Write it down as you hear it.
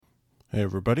Hey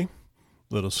everybody,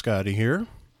 little Scotty here.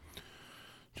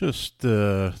 Just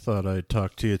thought I'd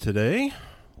talk to you today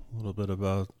a little bit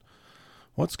about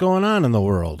what's going on in the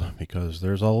world, because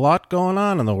there's a lot going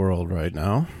on in the world right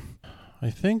now. I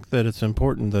think that it's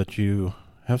important that you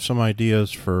have some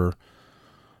ideas for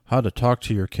how to talk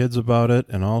to your kids about it,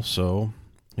 and also,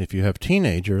 if you have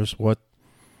teenagers, what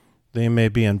they may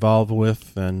be involved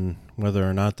with and whether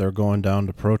or not they're going down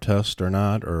to protest or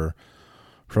not, or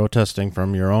protesting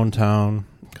from your own town,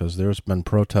 because there's been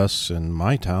protests in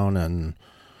my town, and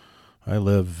I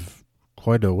live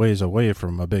quite a ways away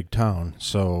from a big town,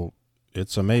 so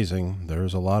it's amazing.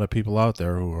 There's a lot of people out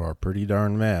there who are pretty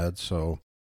darn mad. So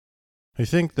I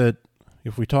think that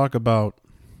if we talk about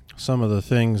some of the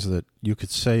things that you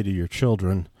could say to your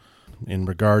children in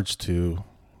regards to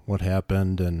what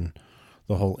happened and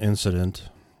the whole incident,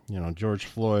 George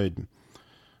Floyd,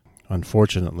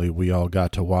 unfortunately, we all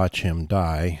got to watch him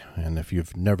die, and if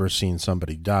you've never seen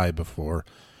somebody die before,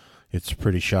 it's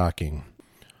pretty shocking.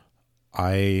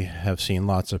 I have seen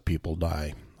lots of people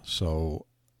die, so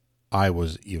I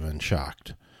was even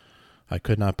shocked. I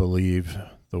could not believe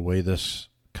the way this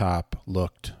cop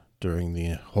looked during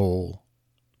the whole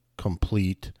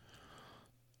complete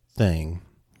thing,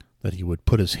 that he would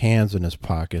put his hands in his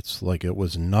pockets like it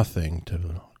was nothing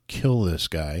to kill this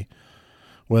guy.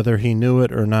 Whether he knew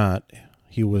it or not,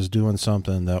 he was doing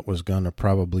something that was going to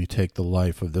probably take the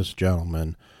life of this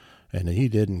gentleman, and he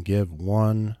didn't give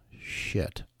one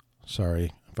shit.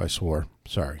 Sorry if I swore.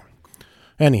 Sorry.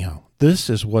 Anyhow, this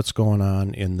is what's going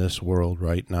on in this world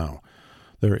right now.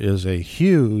 There is a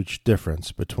huge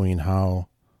difference between how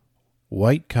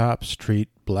white cops treat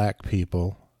black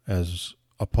people as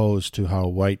opposed to how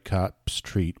white cops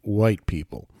treat white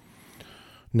people.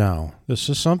 Now, this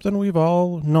is something we've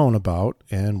all known about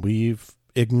and we've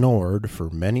ignored for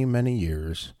many, many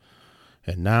years,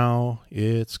 and now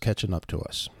it's catching up to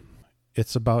us.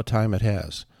 It's about time it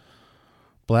has.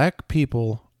 Black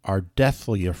people are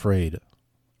deathly afraid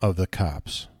of the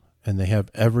cops, and they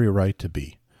have every right to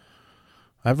be.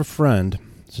 I have a friend,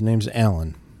 his name's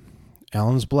Alan.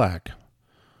 Alan's black.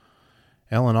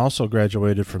 Alan also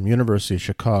graduated from University of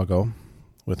Chicago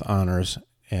with honors,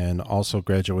 and also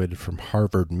graduated from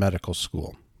Harvard Medical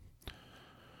School.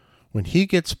 When he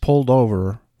gets pulled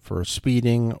over for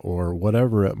speeding or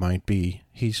whatever it might be,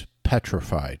 he's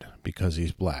petrified because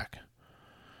he's black.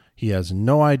 He has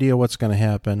no idea what's going to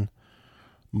happen.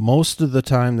 Most of the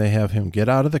time they have him get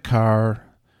out of the car,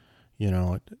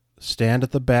 stand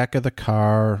at the back of the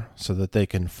car so that they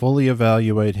can fully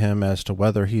evaluate him as to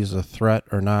whether he's a threat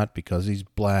or not because he's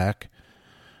black.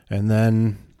 And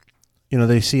then,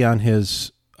 they see on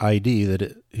his ID that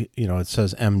it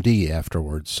says MD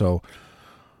afterwards. So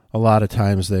a lot of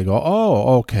times they go,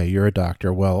 "Oh, okay, you're a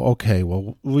doctor. Well, okay,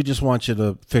 we just want you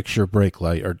to fix your brake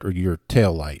light or your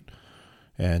tail light."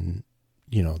 And,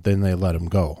 then they let him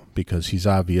go because he's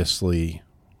obviously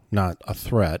not a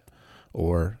threat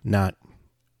or not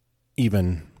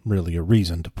even really a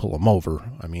reason to pull him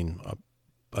over. I mean,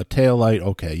 a tail light,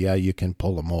 okay, yeah, you can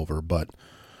pull him over, but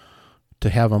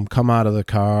to have him come out of the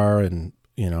car and,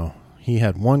 he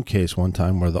had one case one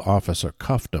time where the officer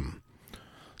cuffed him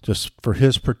just for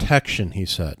his protection, he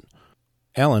said.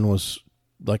 Alan was,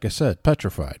 like I said,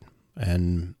 petrified,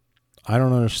 and I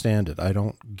don't understand it. I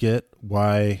don't get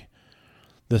why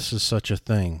this is such a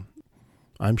thing.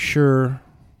 I'm sure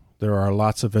there are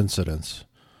lots of incidents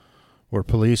where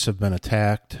police have been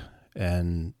attacked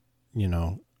and,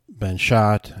 been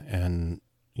shot and,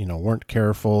 weren't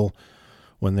careful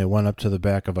when they went up to the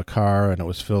back of a car and it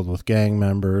was filled with gang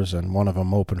members and one of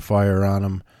them opened fire on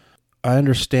them. I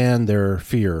understand their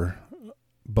fear,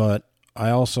 but I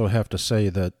also have to say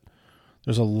that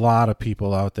there's a lot of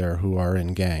people out there who are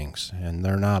in gangs, and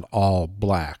they're not all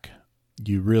black.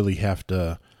 You really have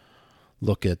to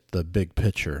look at the big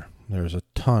picture. There's a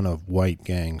ton of white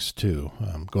gangs, too.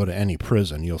 Go to any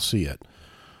prison, you'll see it.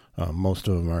 Most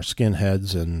of them are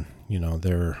skinheads, and,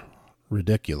 they're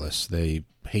ridiculous. They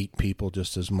hate people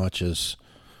just as much as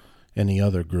any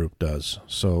other group does.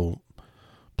 So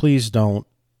please don't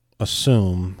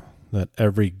assume that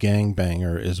every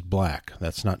gangbanger is black.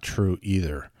 That's not true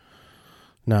either.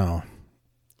 Now,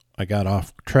 I got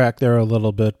off track there a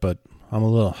little bit, but I'm a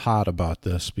little hot about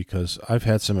this because I've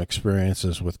had some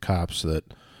experiences with cops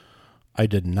that I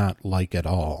did not like at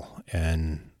all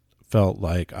and felt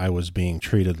like I was being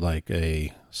treated like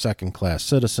a second-class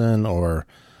citizen, or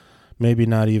maybe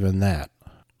not even that.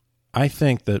 I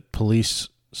think that police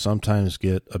sometimes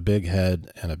get a big head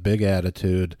and a big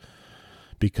attitude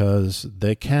because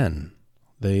they can.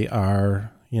 They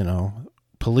are,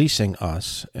 policing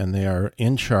us, and they are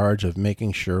in charge of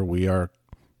making sure we are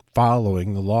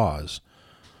following the laws.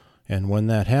 And when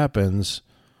that happens,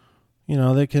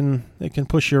 they can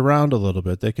push you around a little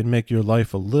bit. They can make your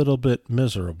life a little bit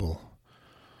miserable.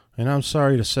 And I'm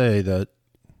sorry to say that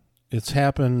it's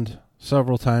happened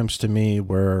several times to me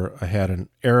where I had an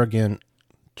arrogant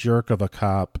jerk of a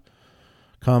cop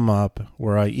come up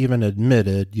where I even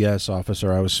admitted, yes,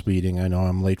 officer, I was speeding. I know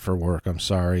I'm late for work. I'm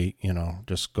sorry.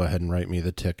 Just go ahead and write me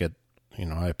the ticket.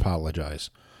 I apologize.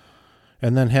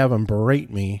 And then have him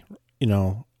berate me,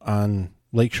 on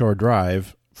Lakeshore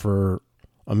Drive for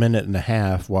a minute and a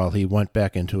half while he went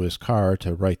back into his car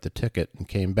to write the ticket and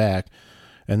came back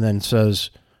and then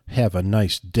says, "Have a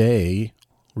nice day,"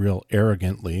 real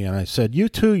arrogantly. And I said, "You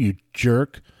too, you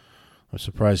jerk." I'm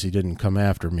surprised he didn't come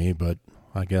after me, but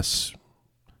I guess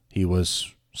he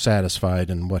was satisfied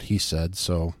in what he said,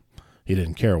 so he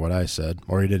didn't care what I said,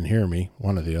 or he didn't hear me,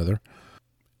 one or the other.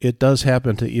 It does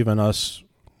happen to even us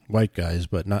white guys,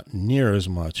 but not near as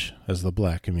much as the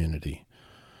black community.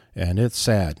 And it's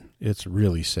sad. It's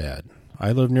really sad.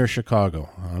 I live near Chicago.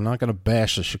 I'm not going to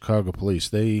bash the Chicago police.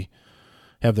 They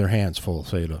have their hands full,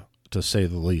 to say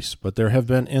the least. But there have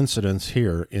been incidents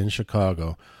here in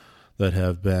Chicago that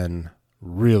have been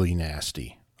really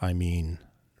nasty. I mean,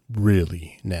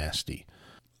 really nasty.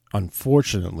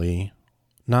 Unfortunately,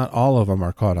 not all of them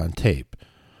are caught on tape.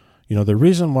 The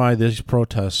reason why these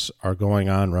protests are going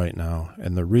on right now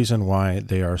and the reason why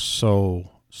they are so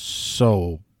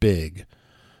big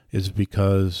is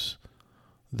because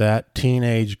that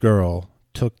teenage girl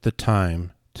took the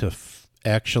time to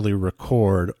actually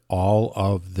record all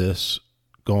of this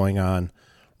going on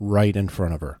right in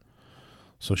front of her.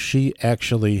 So she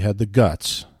actually had the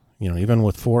guts, even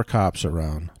with 4 cops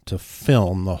around, to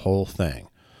film the whole thing.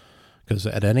 Because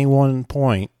at any one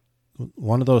point,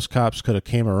 one of those cops could have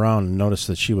came around and noticed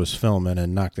that she was filming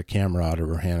and knocked the camera out of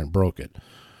her hand and broke it.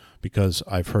 Because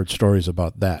I've heard stories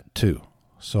about that too.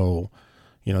 So,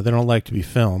 they don't like to be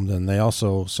filmed, and they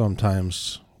also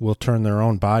sometimes will turn their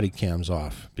own body cams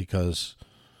off because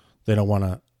they don't want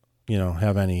to,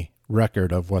 have any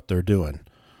record of what they're doing.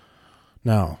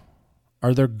 Now,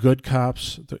 are there good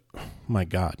cops? My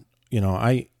God.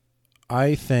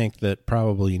 I think that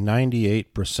probably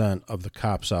 98% of the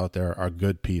cops out there are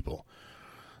good people.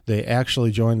 They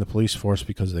actually joined the police force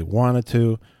because they wanted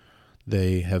to.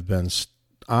 They have been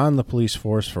on the police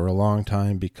force for a long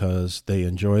time because they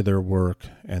enjoy their work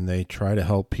and they try to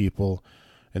help people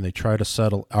and they try to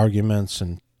settle arguments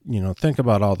and, think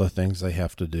about all the things they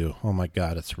have to do. Oh my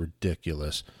God, it's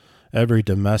ridiculous. Every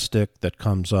domestic that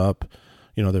comes up,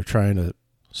 they're trying to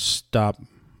stop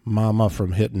mama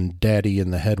from hitting daddy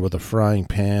in the head with a frying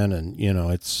pan, and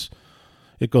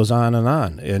it goes on,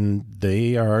 and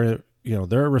they are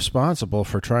they're responsible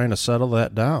for trying to settle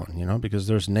that down, because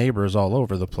there's neighbors all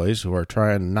over the place who are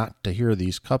trying not to hear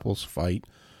these couples fight,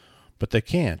 but they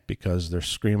can't because they're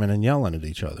screaming and yelling at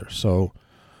each other. So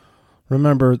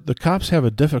remember, the cops have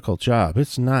a difficult job.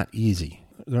 It's not easy.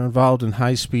 They're involved in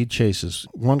high-speed chases.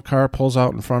 One car pulls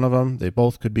out in front of them, they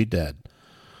both could be dead.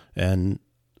 And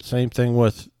same thing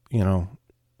with, you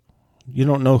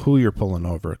don't know who you're pulling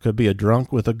over. It could be a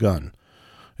drunk with a gun.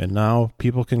 And now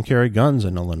people can carry guns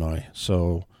in Illinois.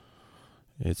 So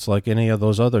it's like any of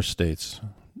those other states.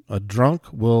 A drunk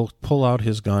will pull out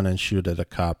his gun and shoot at a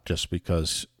cop just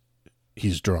because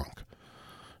he's drunk.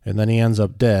 And then he ends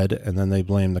up dead, and then they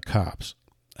blame the cops.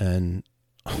 And,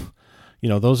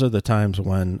 those are the times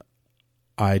when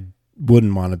I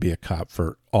wouldn't want to be a cop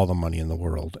for all the money in the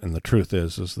world. And the truth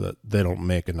is that they don't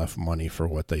make enough money for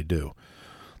what they do.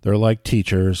 They're like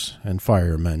teachers and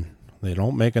firemen. They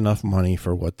don't make enough money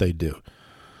for what they do.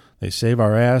 They save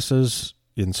our asses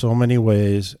in so many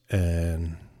ways,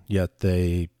 and yet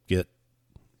they get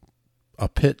a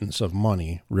pittance of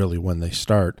money, really, when they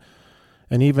start.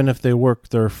 And even if they work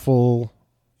their full,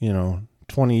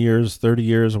 20 years, 30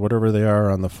 years, whatever they are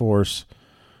on the force,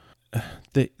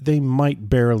 they might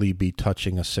barely be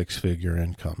touching a 6-figure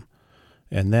income.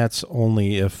 And that's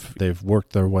only if they've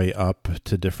worked their way up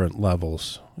to different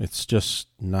levels. It's just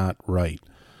not right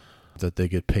that they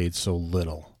get paid so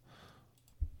little.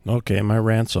 Okay, my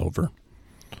rant's over.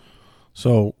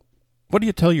 So, what do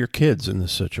you tell your kids in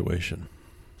this situation?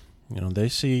 They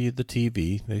see the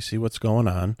TV, they see what's going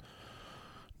on.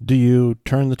 Do you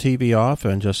turn the TV off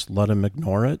and just let them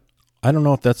ignore it? I don't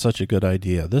know if that's such a good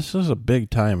idea. This is a big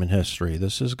time in history.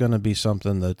 This is going to be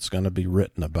something that's going to be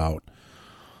written about.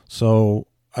 So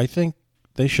I think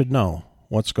they should know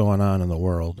what's going on in the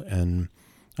world. And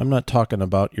I'm not talking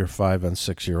about your 5 and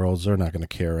 6-year-olds. They're not going to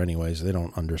care anyways. They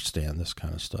don't understand this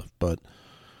kind of stuff. But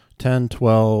 10,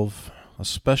 12,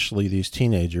 especially these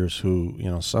teenagers who,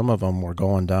 some of them were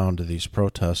going down to these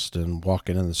protests and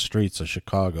walking in the streets of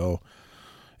Chicago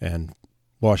and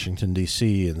Washington,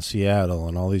 D.C. and Seattle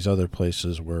and all these other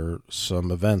places where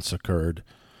some events occurred.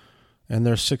 And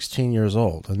they're 16 years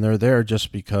old, and they're there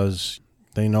just because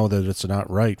they know that it's not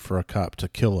right for a cop to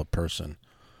kill a person.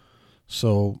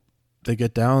 So they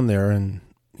get down there and,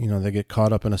 they get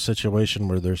caught up in a situation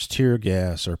where there's tear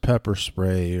gas or pepper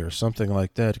spray or something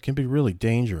like that. It can be really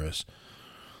dangerous.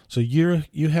 So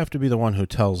you have to be the one who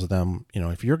tells them,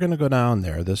 if you're going to go down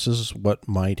there, this is what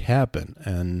might happen,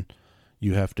 and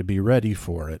you have to be ready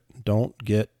for it. Don't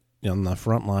get on the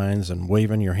front lines and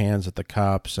waving your hands at the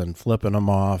cops and flipping them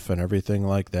off and everything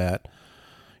like that.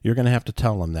 You're going to have to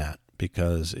tell them that,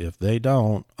 because if they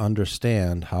don't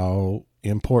understand how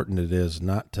important it is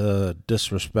not to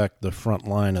disrespect the front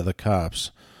line of the cops.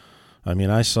 I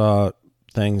mean, I saw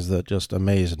things that just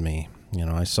amazed me.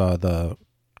 I saw the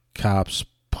cops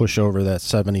push over that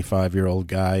 75-year-old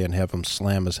guy and have him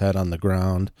slam his head on the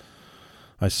ground.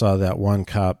 I saw that one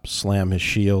cop slam his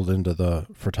shield into the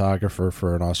photographer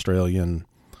for an Australian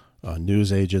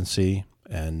news agency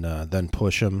and then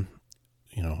push him,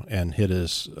 and hit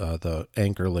the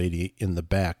anchor lady in the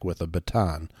back with a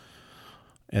baton.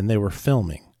 And they were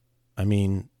filming. I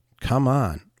mean, come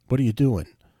on. What are you doing?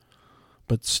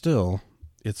 But still,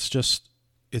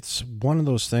 it's one of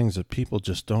those things that people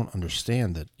just don't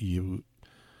understand, that you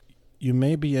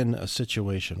may be in a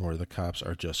situation where the cops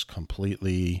are just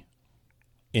completely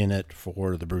in it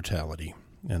for the brutality,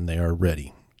 and they are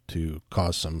ready to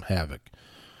cause some havoc.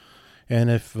 And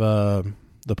if the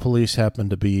police happen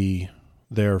to be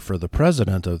there for the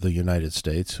President of the United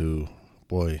States, who,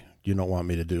 boy, you don't want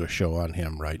me to do a show on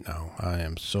him right now. I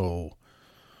am so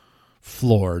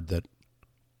floored that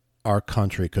our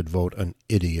country could vote an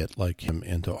idiot like him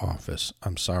into office.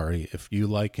 I'm sorry. If you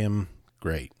like him,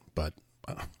 great, but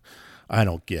I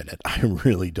don't get it. I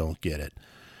really don't get it.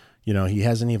 He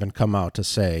hasn't even come out to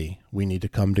say we need to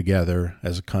come together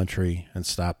as a country and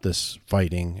stop this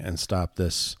fighting and stop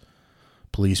this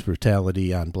police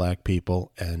brutality on black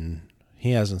people, and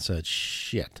he hasn't said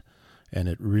shit, and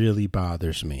it really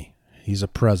bothers me. He's a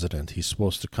president. He's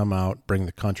supposed to come out, bring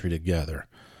the country together,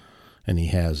 and he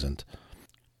hasn't.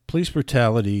 Police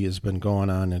brutality has been going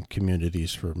on in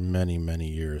communities for many, many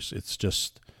years. It's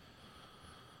just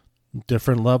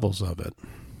different levels of it.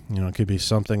 It could be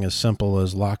something as simple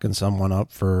as locking someone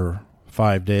up for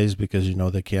 5 days because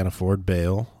they can't afford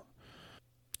bail.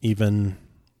 Even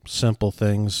simple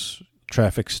things,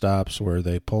 traffic stops where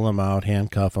they pull them out,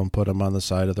 handcuff them, put them on the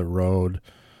side of the road,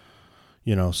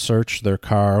 search their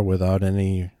car without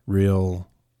any real,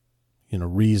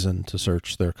 reason to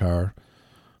search their car.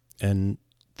 And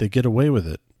they get away with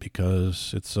it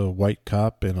because it's a white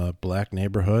cop in a black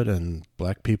neighborhood, and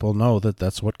black people know that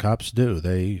that's what cops do.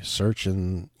 They search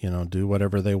and, do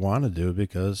whatever they want to do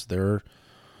because they're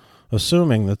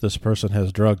assuming that this person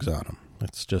has drugs on them.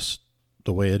 It's just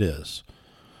the way it is.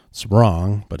 It's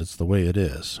wrong, but it's the way it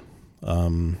is.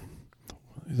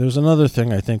 There's another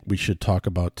thing I think we should talk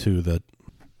about, too, that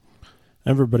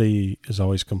everybody is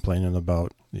always complaining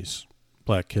about, these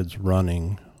black kids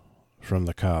running from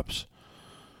the cops.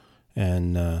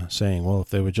 And saying, well, if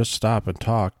they would just stop and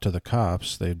talk to the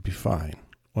cops, they'd be fine.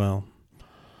 Well,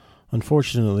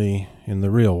 unfortunately, in the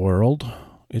real world,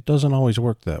 it doesn't always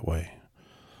work that way.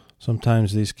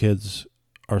 Sometimes these kids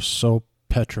are so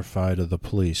petrified of the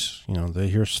police. They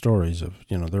hear stories of,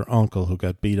 their uncle who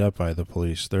got beat up by the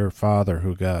police, their father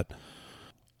who got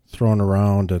thrown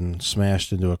around and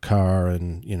smashed into a car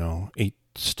and, 8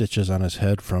 stitches on his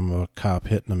head from a cop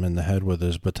hitting him in the head with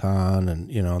his baton.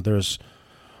 And, there's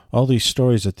all these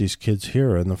stories that these kids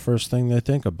hear, and the first thing they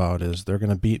think about is they're going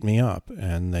to beat me up,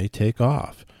 and they take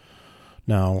off.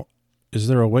 Now, is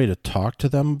there a way to talk to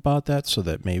them about that so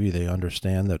that maybe they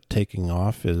understand that taking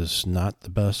off is not the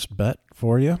best bet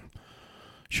for you?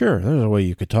 Sure, there's a way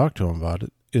you could talk to them about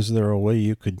it. Is there a way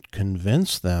you could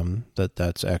convince them that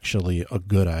that's actually a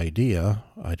good idea?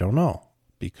 I don't know,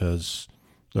 because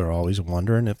they're always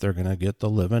wondering if they're going to get the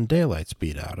living daylights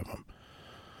beat out of them.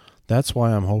 That's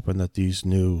why I'm hoping that these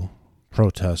new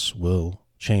protests will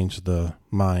change the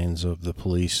minds of the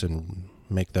police and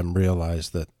make them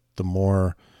realize that the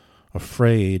more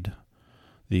afraid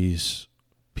these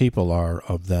people are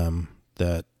of them,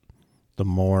 that the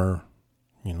more,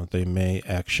 they may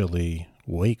actually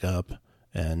wake up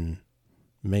and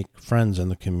make friends in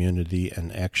the community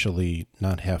and actually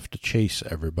not have to chase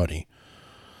everybody.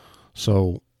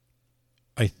 So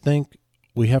I think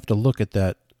we have to look at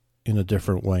that in a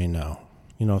different way now.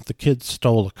 If the kid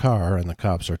stole a car and the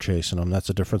cops are chasing him, that's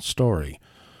a different story.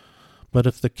 But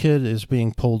if the kid is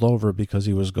being pulled over because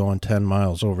he was going 10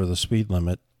 miles over the speed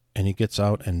limit and he gets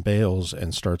out and bails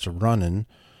and starts running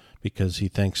because he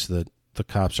thinks that the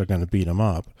cops are going to beat him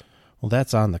up, well,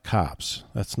 that's on the cops.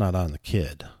 That's not on the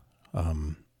kid.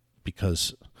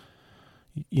 Because,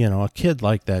 a kid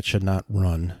like that should not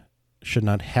run, should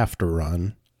not have to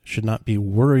run, should not be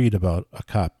worried about a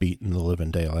cop beating the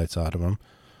living daylights out of him.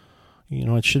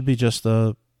 It should be just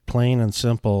a plain and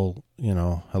simple,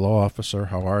 hello, officer,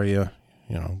 how are you?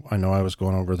 I know I was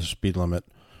going over the speed limit.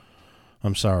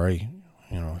 I'm sorry.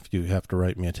 If you have to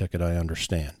write me a ticket, I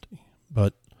understand.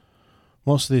 But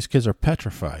most of these kids are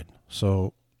petrified.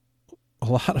 So a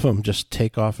lot of them just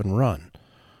take off and run.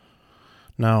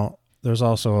 Now, there's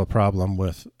also a problem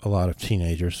with a lot of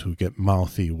teenagers who get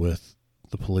mouthy with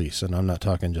the police. And I'm not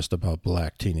talking just about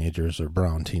black teenagers or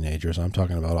brown teenagers. I'm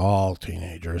talking about all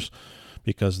teenagers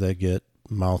because they get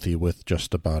mouthy with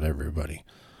just about everybody.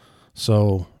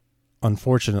 So,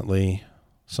 unfortunately,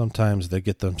 sometimes they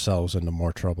get themselves into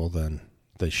more trouble than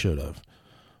they should have.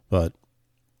 But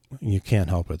you can't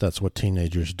help it. That's what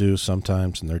teenagers do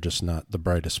sometimes, and they're just not the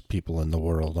brightest people in the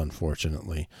world,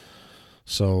 unfortunately.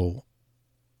 So,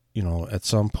 at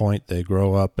some point they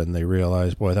grow up and they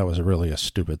realize, boy, that was really a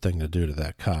stupid thing to do to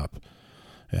that cop.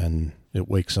 And it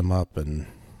wakes them up, and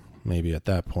maybe at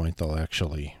that point they'll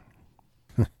actually,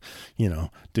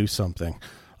 do something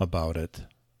about it.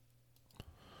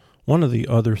 One of the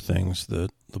other things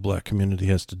that the black community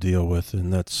has to deal with,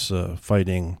 and that's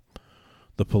fighting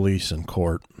the police in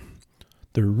court.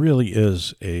 There really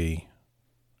is a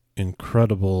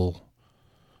incredible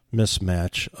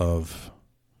mismatch of,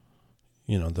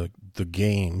 the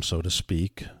game, so to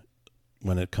speak,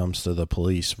 when it comes to the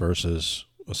police versus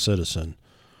a citizen.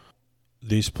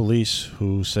 These police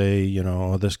who say,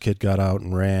 this kid got out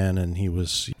and ran and he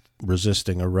was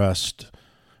resisting arrest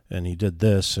and he did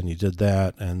this and he did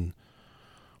that, and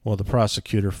well, the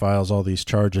prosecutor files all these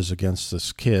charges against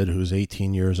this kid who's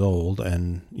 18 years old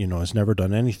and, has never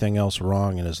done anything else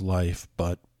wrong in his life,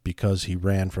 but because he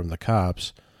ran from the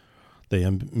cops, they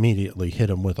immediately hit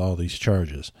him with all these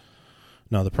charges.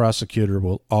 Now, the prosecutor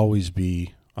will always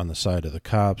be on the side of the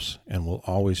cops and will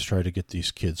always try to get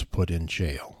these kids put in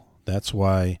jail. That's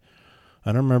why,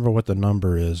 I don't remember what the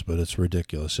number is, but it's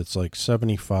ridiculous. It's like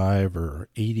 75 or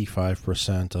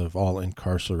 85% of all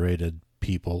incarcerated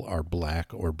people are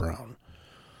black or brown.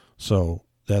 So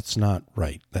that's not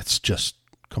right. That's just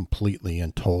completely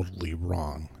and totally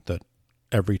wrong, that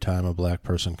every time a black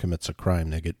person commits a crime,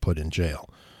 they get put in jail.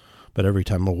 But every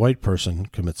time a white person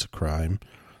commits a crime,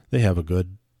 they have a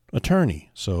good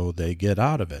attorney, so they get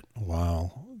out of it.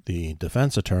 While the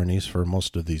defense attorneys for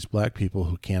most of these black people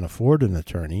who can't afford an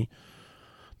attorney,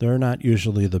 they're not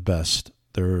usually the best.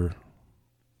 They're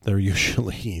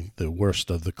usually the worst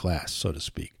of the class, so to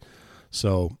speak.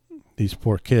 So these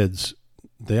poor kids,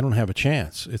 they don't have a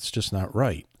chance. It's just not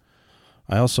right.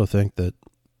 I also think that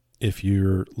if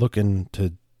you're looking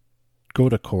to go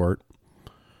to court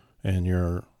and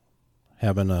you're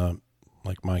having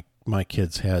like my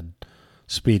kids had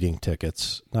speeding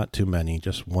tickets, not too many,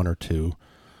 just one or two.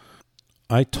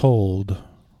 I told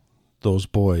those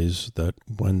boys that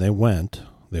when they went,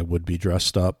 they would be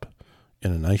dressed up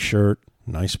in a nice shirt,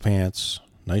 nice pants,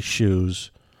 nice shoes,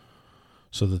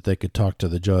 so that they could talk to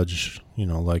the judge,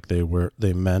 like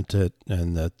they meant it,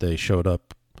 and that they showed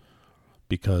up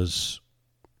because,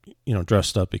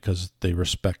 dressed up because they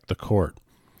respect the court.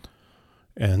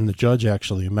 And the judge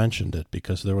actually mentioned it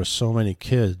because there were so many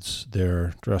kids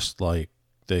there dressed like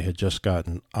they had just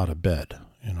gotten out of bed.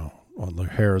 Their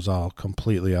hair is all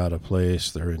completely out of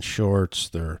place. They're in shorts.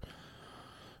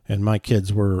 And my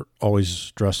kids were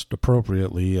always dressed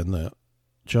appropriately, and the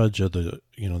judge of the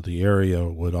area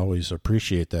would always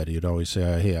appreciate that. He'd always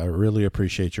say, "Hey, I really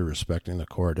appreciate you respecting the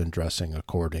court and dressing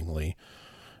accordingly.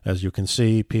 As you can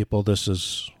see, people, this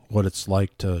is what it's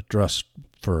like to dress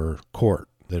for court."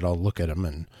 They'd all look at him,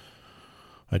 and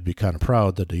I'd be kind of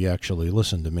proud that he actually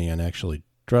listened to me and actually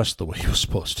dressed the way he was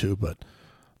supposed to. But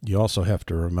you also have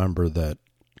to remember that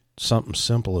something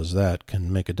simple as that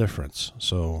can make a difference.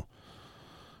 So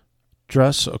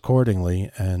dress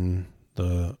accordingly, and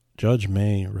the judge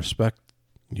may respect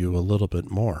you a little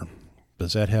bit more.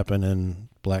 Does that happen in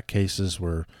black cases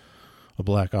where a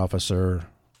black officer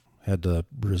had to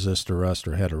resist arrest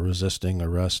or had a resisting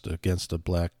arrest against a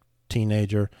black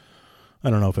teenager? I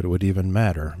don't know if it would even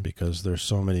matter, because there's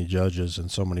so many judges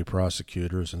and so many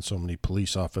prosecutors and so many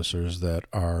police officers that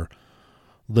are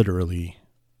literally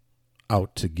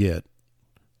out to get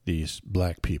these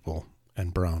black people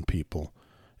and brown people,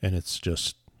 and it's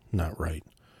just not right.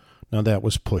 Now, that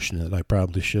was pushing it. I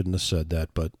probably shouldn't have said that,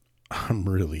 but I'm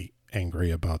really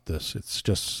angry about this. It's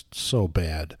just so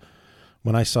bad.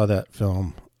 When I saw that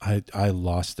film, I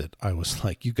lost it. I was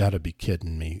like, you got to be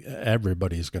kidding me.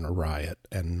 Everybody's going to riot.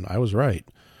 And I was right.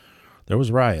 There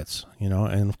was riots,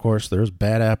 and of course there's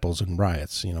bad apples in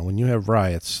riots. When you have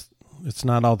riots, it's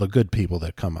not all the good people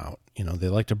that come out. They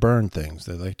like to burn things.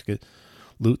 They like to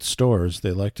loot stores.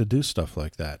 They like to do stuff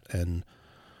like that. And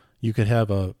you could have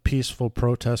a peaceful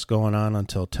protest going on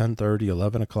until 10:30,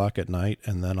 11 o'clock at night,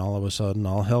 and then all of a sudden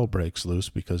all hell breaks loose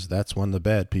because that's when the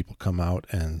bad people come out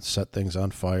and set things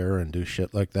on fire and do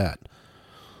shit like that.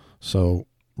 So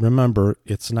remember,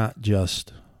 it's not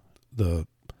just the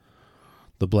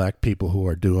black people who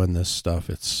are doing this stuff.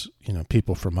 It's,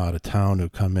 people from out of town who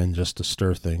come in just to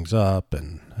stir things up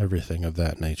and everything of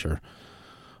that nature.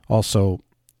 Also,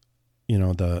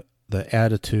 the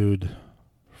attitude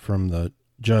from the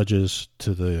judges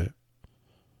to the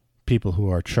people who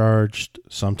are charged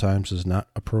sometimes is not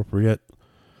appropriate.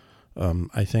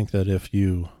 I think that if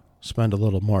you spend a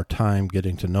little more time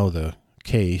getting to know the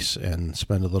case and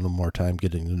spend a little more time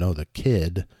getting to know the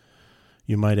kid,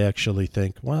 you might actually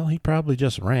think, well, he probably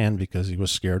just ran because he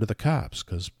was scared of the cops,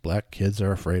 because black kids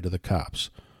are afraid of the cops.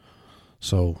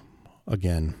 So,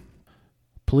 again,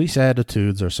 police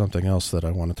attitudes are something else that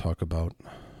I want to talk about.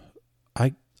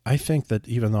 I think that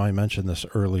even though I mentioned this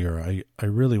earlier, I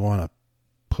really want to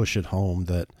push it home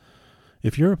that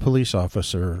if you're a police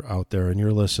officer out there and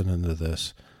you're listening to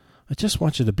this, I just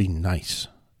want you to be nice.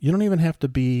 You don't even have to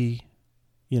be,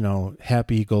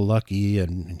 happy-go-lucky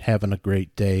and having a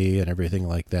great day and everything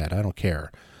like that. I don't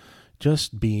care.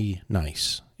 Just be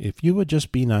nice. If you would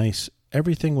just be nice,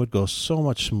 everything would go so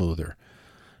much smoother.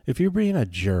 If you're being a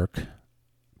jerk,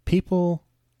 people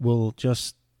will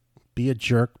just be a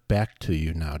jerk back to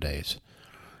you nowadays.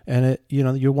 And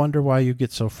you wonder why you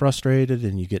get so frustrated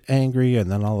and you get angry, and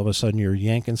then all of a sudden you're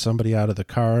yanking somebody out of the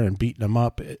car and beating them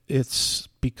up. It's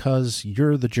because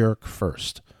you're the jerk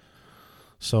first.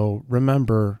 So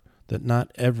remember that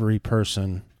not every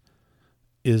person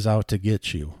is out to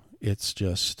get you. It's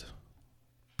just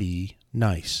be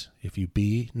nice. If you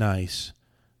be nice,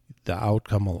 the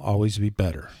outcome will always be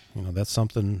better. That's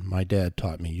something my dad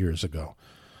taught me years ago.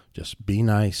 Just be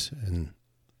nice, and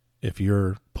if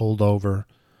you're pulled over,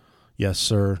 yes,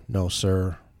 sir, no,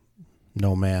 sir,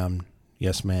 no, ma'am,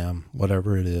 yes, ma'am,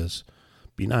 whatever it is,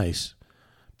 be nice.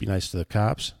 Be nice to the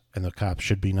cops, and the cops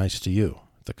should be nice to you.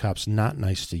 If the cop's not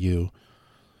nice to you,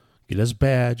 get his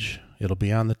badge, it'll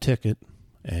be on the ticket,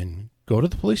 and go to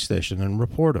the police station and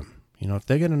report him. If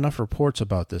they get enough reports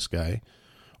about this guy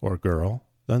or girl,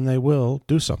 then they will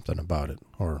do something about it.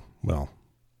 Or, well,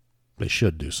 they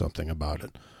should do something about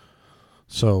it.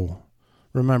 So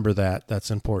remember that.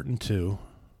 That's important too.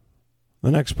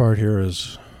 The next part here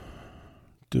is,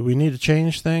 do we need to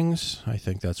change things? I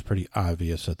think that's pretty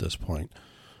obvious at this point.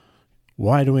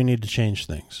 Why do we need to change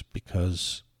things?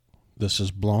 Because this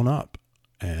is blown up.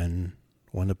 And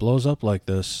when it blows up like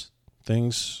this,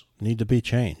 things need to be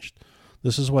changed.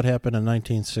 This is what happened in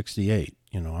 1968.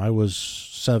 I was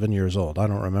 7 years old. I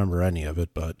don't remember any of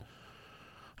it, but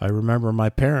I remember my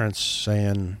parents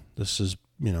saying, this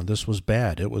was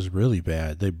bad. It was really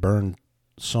bad. They burned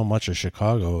so much of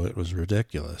Chicago, it was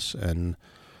ridiculous. And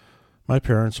my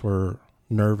parents were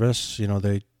nervous.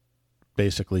 They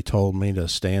basically told me to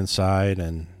stay inside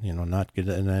and, not get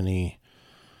in any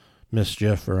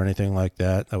mischief or anything like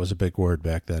that. That was a big word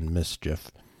back then,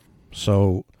 mischief.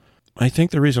 So I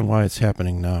think the reason why it's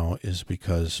happening now is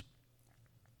because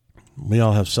we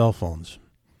all have cell phones.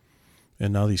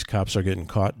 And now these cops are getting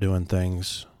caught doing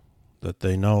things that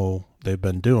they know they've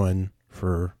been doing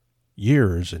for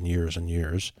years and years and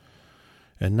years.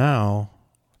 And now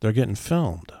they're getting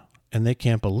filmed. And they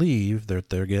can't believe that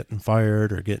they're getting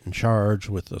fired or getting charged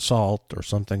with assault or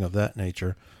something of that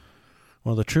nature.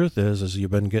 Well, the truth is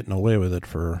you've been getting away with it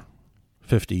for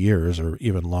 50 years or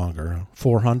even longer.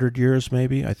 400 years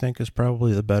maybe, I think, is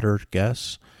probably the better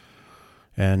guess.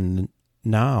 And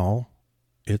now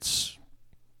it's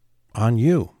on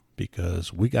you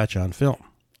because we got you on film.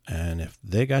 And if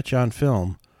they got you on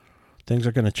film, things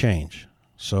are going to change.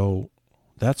 So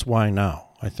that's why now.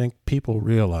 I think people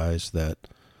realize that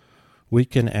we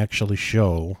can actually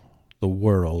show the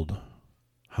world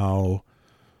how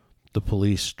the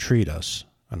police treat us.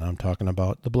 And I'm talking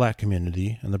about the black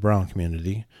community and the brown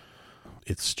community.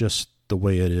 It's just the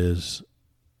way it is.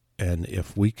 And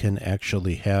if we can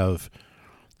actually have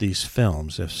these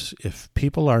films, if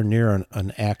people are near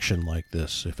an action like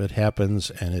this, if it happens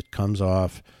and it comes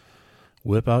off,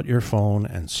 whip out your phone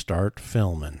and start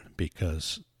filming,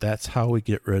 because that's how we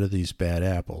get rid of these bad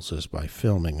apples, is by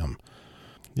filming them.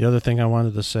 The other thing I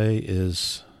wanted to say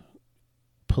is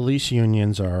police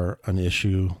unions are an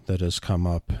issue that has come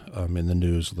up in the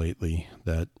news lately,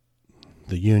 that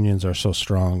the unions are so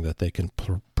strong that they can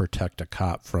protect a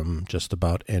cop from just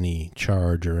about any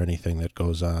charge or anything that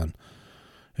goes on.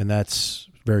 And that's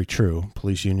very true.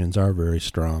 Police unions are very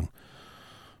strong.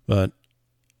 But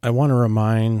I want to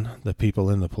remind the people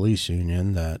in the police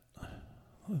union that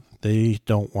they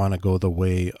don't want to go the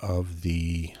way of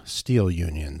the steel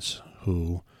unions,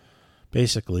 who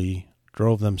basically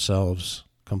drove themselves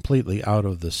completely out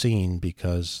of the scene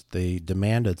because they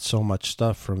demanded so much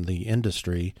stuff from the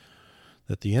industry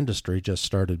that the industry just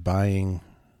started buying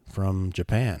from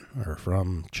Japan or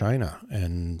from China,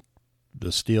 and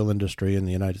the steel industry in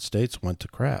the United States went to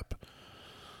crap.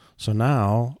 So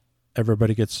now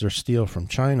everybody gets their steel from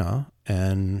China,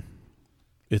 and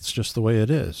it's just the way it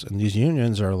is. And these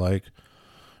unions are like,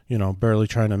 barely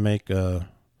trying to make, the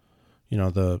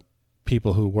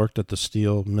people who worked at the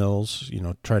steel mills,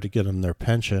 try to get them their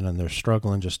pension, and they're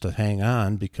struggling just to hang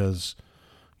on because,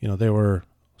 they were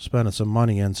spending some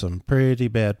money in some pretty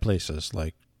bad places,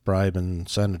 like bribing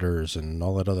senators and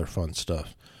all that other fun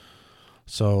stuff.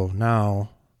 So now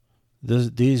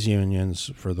these unions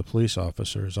for the police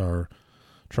officers are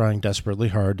trying desperately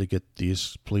hard to get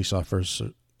these police officers,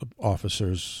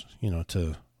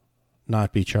 to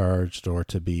not be charged or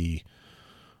to be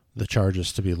the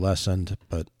charges to be lessened.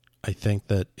 But I think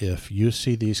that if you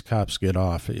see these cops get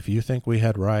off, if you think we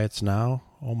had riots now,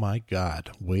 oh my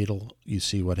God, wait till you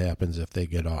see what happens if they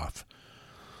get off.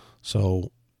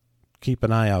 So keep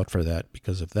an eye out for that,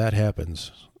 because if that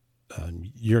happens,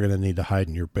 you're going to need to hide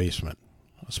in your basement,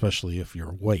 especially if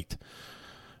you're white.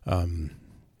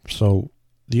 So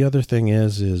the other thing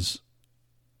is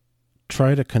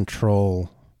try to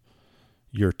control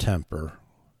your temper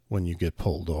when you get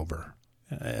pulled over.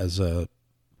 As a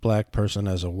black person,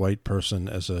 as a white person,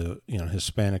 as a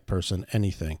Hispanic person,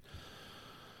 anything.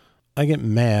 I get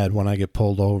mad when I get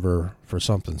pulled over for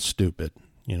something stupid.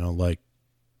 Like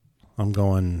I'm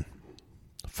going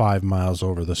 5 miles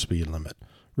over the speed limit.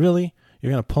 Really?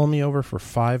 You're going to pull me over for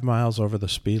 5 miles over the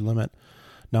speed limit?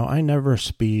 Now, I never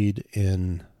speed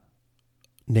in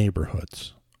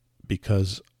neighborhoods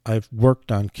because I've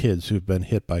worked on kids who've been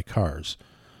hit by cars.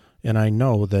 And I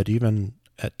know that even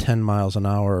at 10 miles an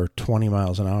hour or 20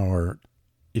 miles an hour,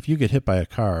 if you get hit by a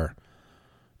car,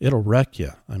 it'll wreck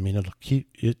you. I mean,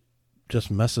 it just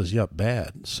messes you up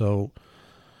bad. So,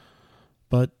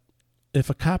 but if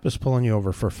a cop is pulling you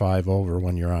over for 5 over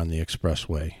when you're on the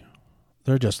expressway,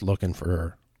 they're just looking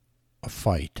for a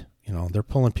fight. They're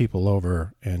pulling people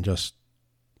over, and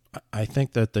I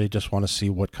think that they just want to see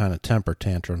what kind of temper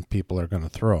tantrum people are going to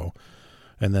throw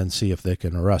and then see if they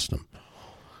can arrest them.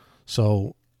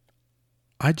 So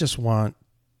I just want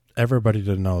everybody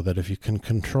to know that if you can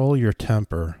control your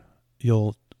temper,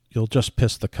 you'll just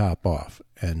piss the cop off,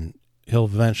 and he'll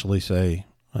eventually say,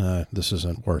 this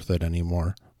isn't worth it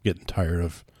anymore. I'm getting tired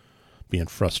of being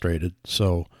frustrated.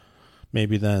 So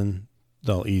maybe then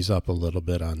they'll ease up a little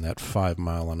bit on that 5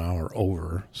 mile an hour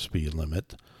over speed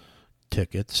limit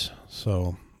tickets.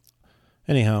 So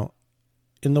anyhow,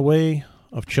 in the way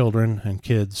of children and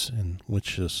kids, and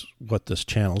which is what this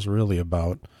channel's really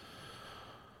about,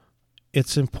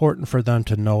 it's important for them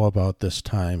to know about this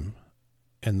time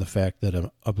and the fact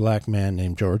that a black man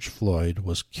named George Floyd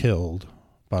was killed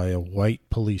by a white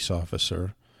police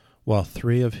officer while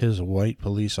 3 of his white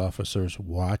police officers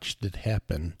watched it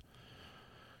happen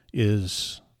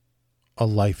is a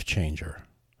life changer.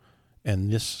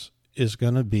 And this is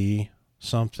going to be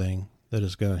something that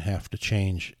is going to have to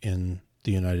change in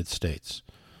the United States.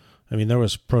 I mean, there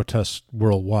was protests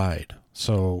worldwide,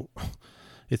 so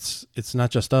it's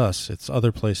not just us, it's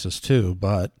other places too,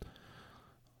 but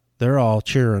they're all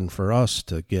cheering for us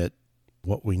to get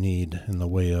what we need in the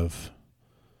way of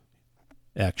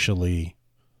actually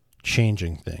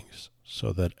changing things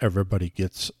so that everybody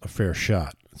gets a fair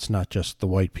shot. It's not just the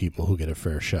white people who get a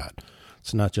fair shot.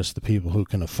 It's not just the people who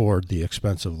can afford the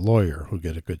expensive lawyer who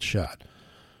get a good shot.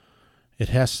 It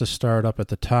has to start up at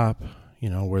the top,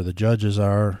 where the judges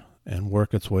are, and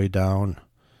work its way down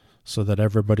so that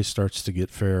everybody starts to get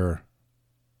fair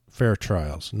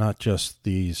trials, not just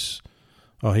these,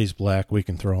 oh, he's black, we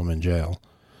can throw him in jail.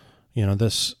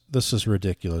 This is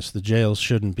ridiculous. The jails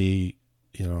shouldn't be,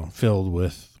 filled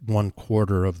with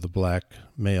 1/4 of the black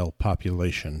male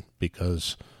population,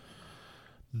 because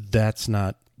that's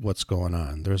not what's going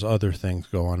on. There's other things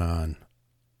going on.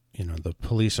 The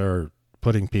police are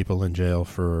putting people in jail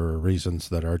for reasons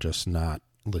that are just not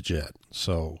legit.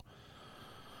 So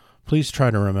please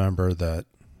try to remember that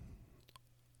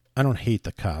I don't hate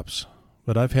the cops,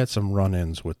 but I've had some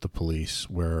run-ins with the police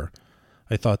where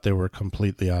I thought they were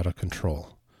completely out of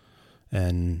control.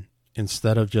 And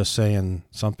instead of just saying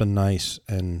something nice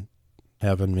and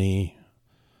having me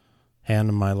hand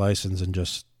them my license and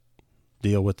just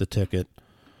deal with the ticket,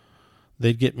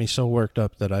 they'd get me so worked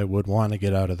up that I would want to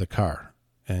get out of the car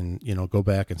and, go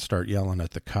back and start yelling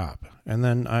at the cop. And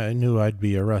then I knew I'd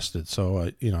be arrested, so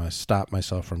I stopped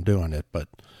myself from doing it. But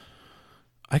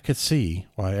I could see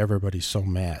why everybody's so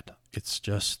mad. It's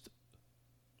just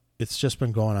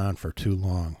been going on for too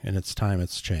long, and it's time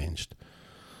it's changed.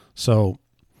 So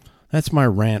that's my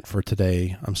rant for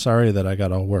today. I'm sorry that I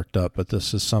got all worked up, but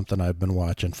this is something I've been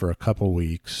watching for a couple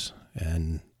weeks,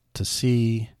 and to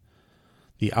see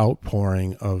the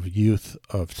outpouring of youth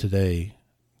of today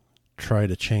try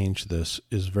to change this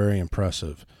is very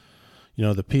impressive.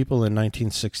 The people in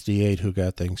 1968 who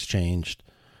got things changed,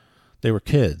 they were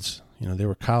kids. They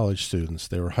were college students.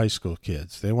 They were high school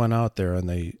kids. They went out there and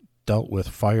they dealt with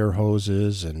fire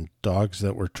hoses and dogs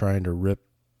that were trying to rip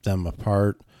them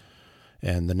apart,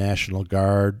 and the National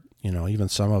Guard, even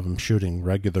some of them shooting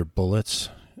regular bullets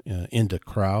into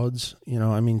crowds.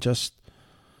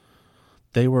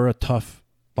 They were a tough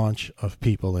bunch of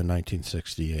people in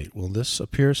 1968. Well, this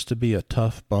appears to be a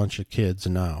tough bunch of kids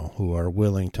now who are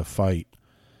willing to fight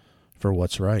for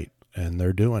what's right, and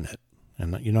they're doing it.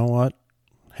 And you know what?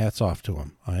 Hats off to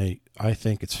them. I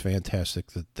think it's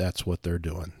fantastic that that's what they're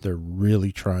doing. They're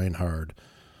really trying hard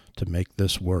to make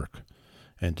this work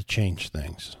and to change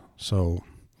things. So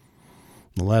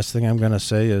the last thing I'm going to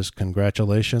say is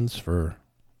congratulations for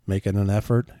making an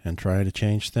effort and trying to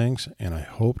change things, and I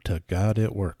hope to God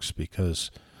it works,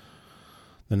 because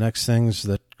the next things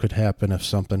that could happen if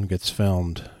something gets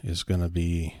filmed is going to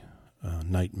be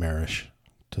nightmarish,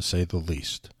 to say the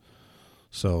least.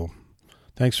 So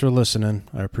thanks for listening.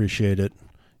 I appreciate it.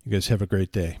 You guys have a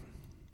great day.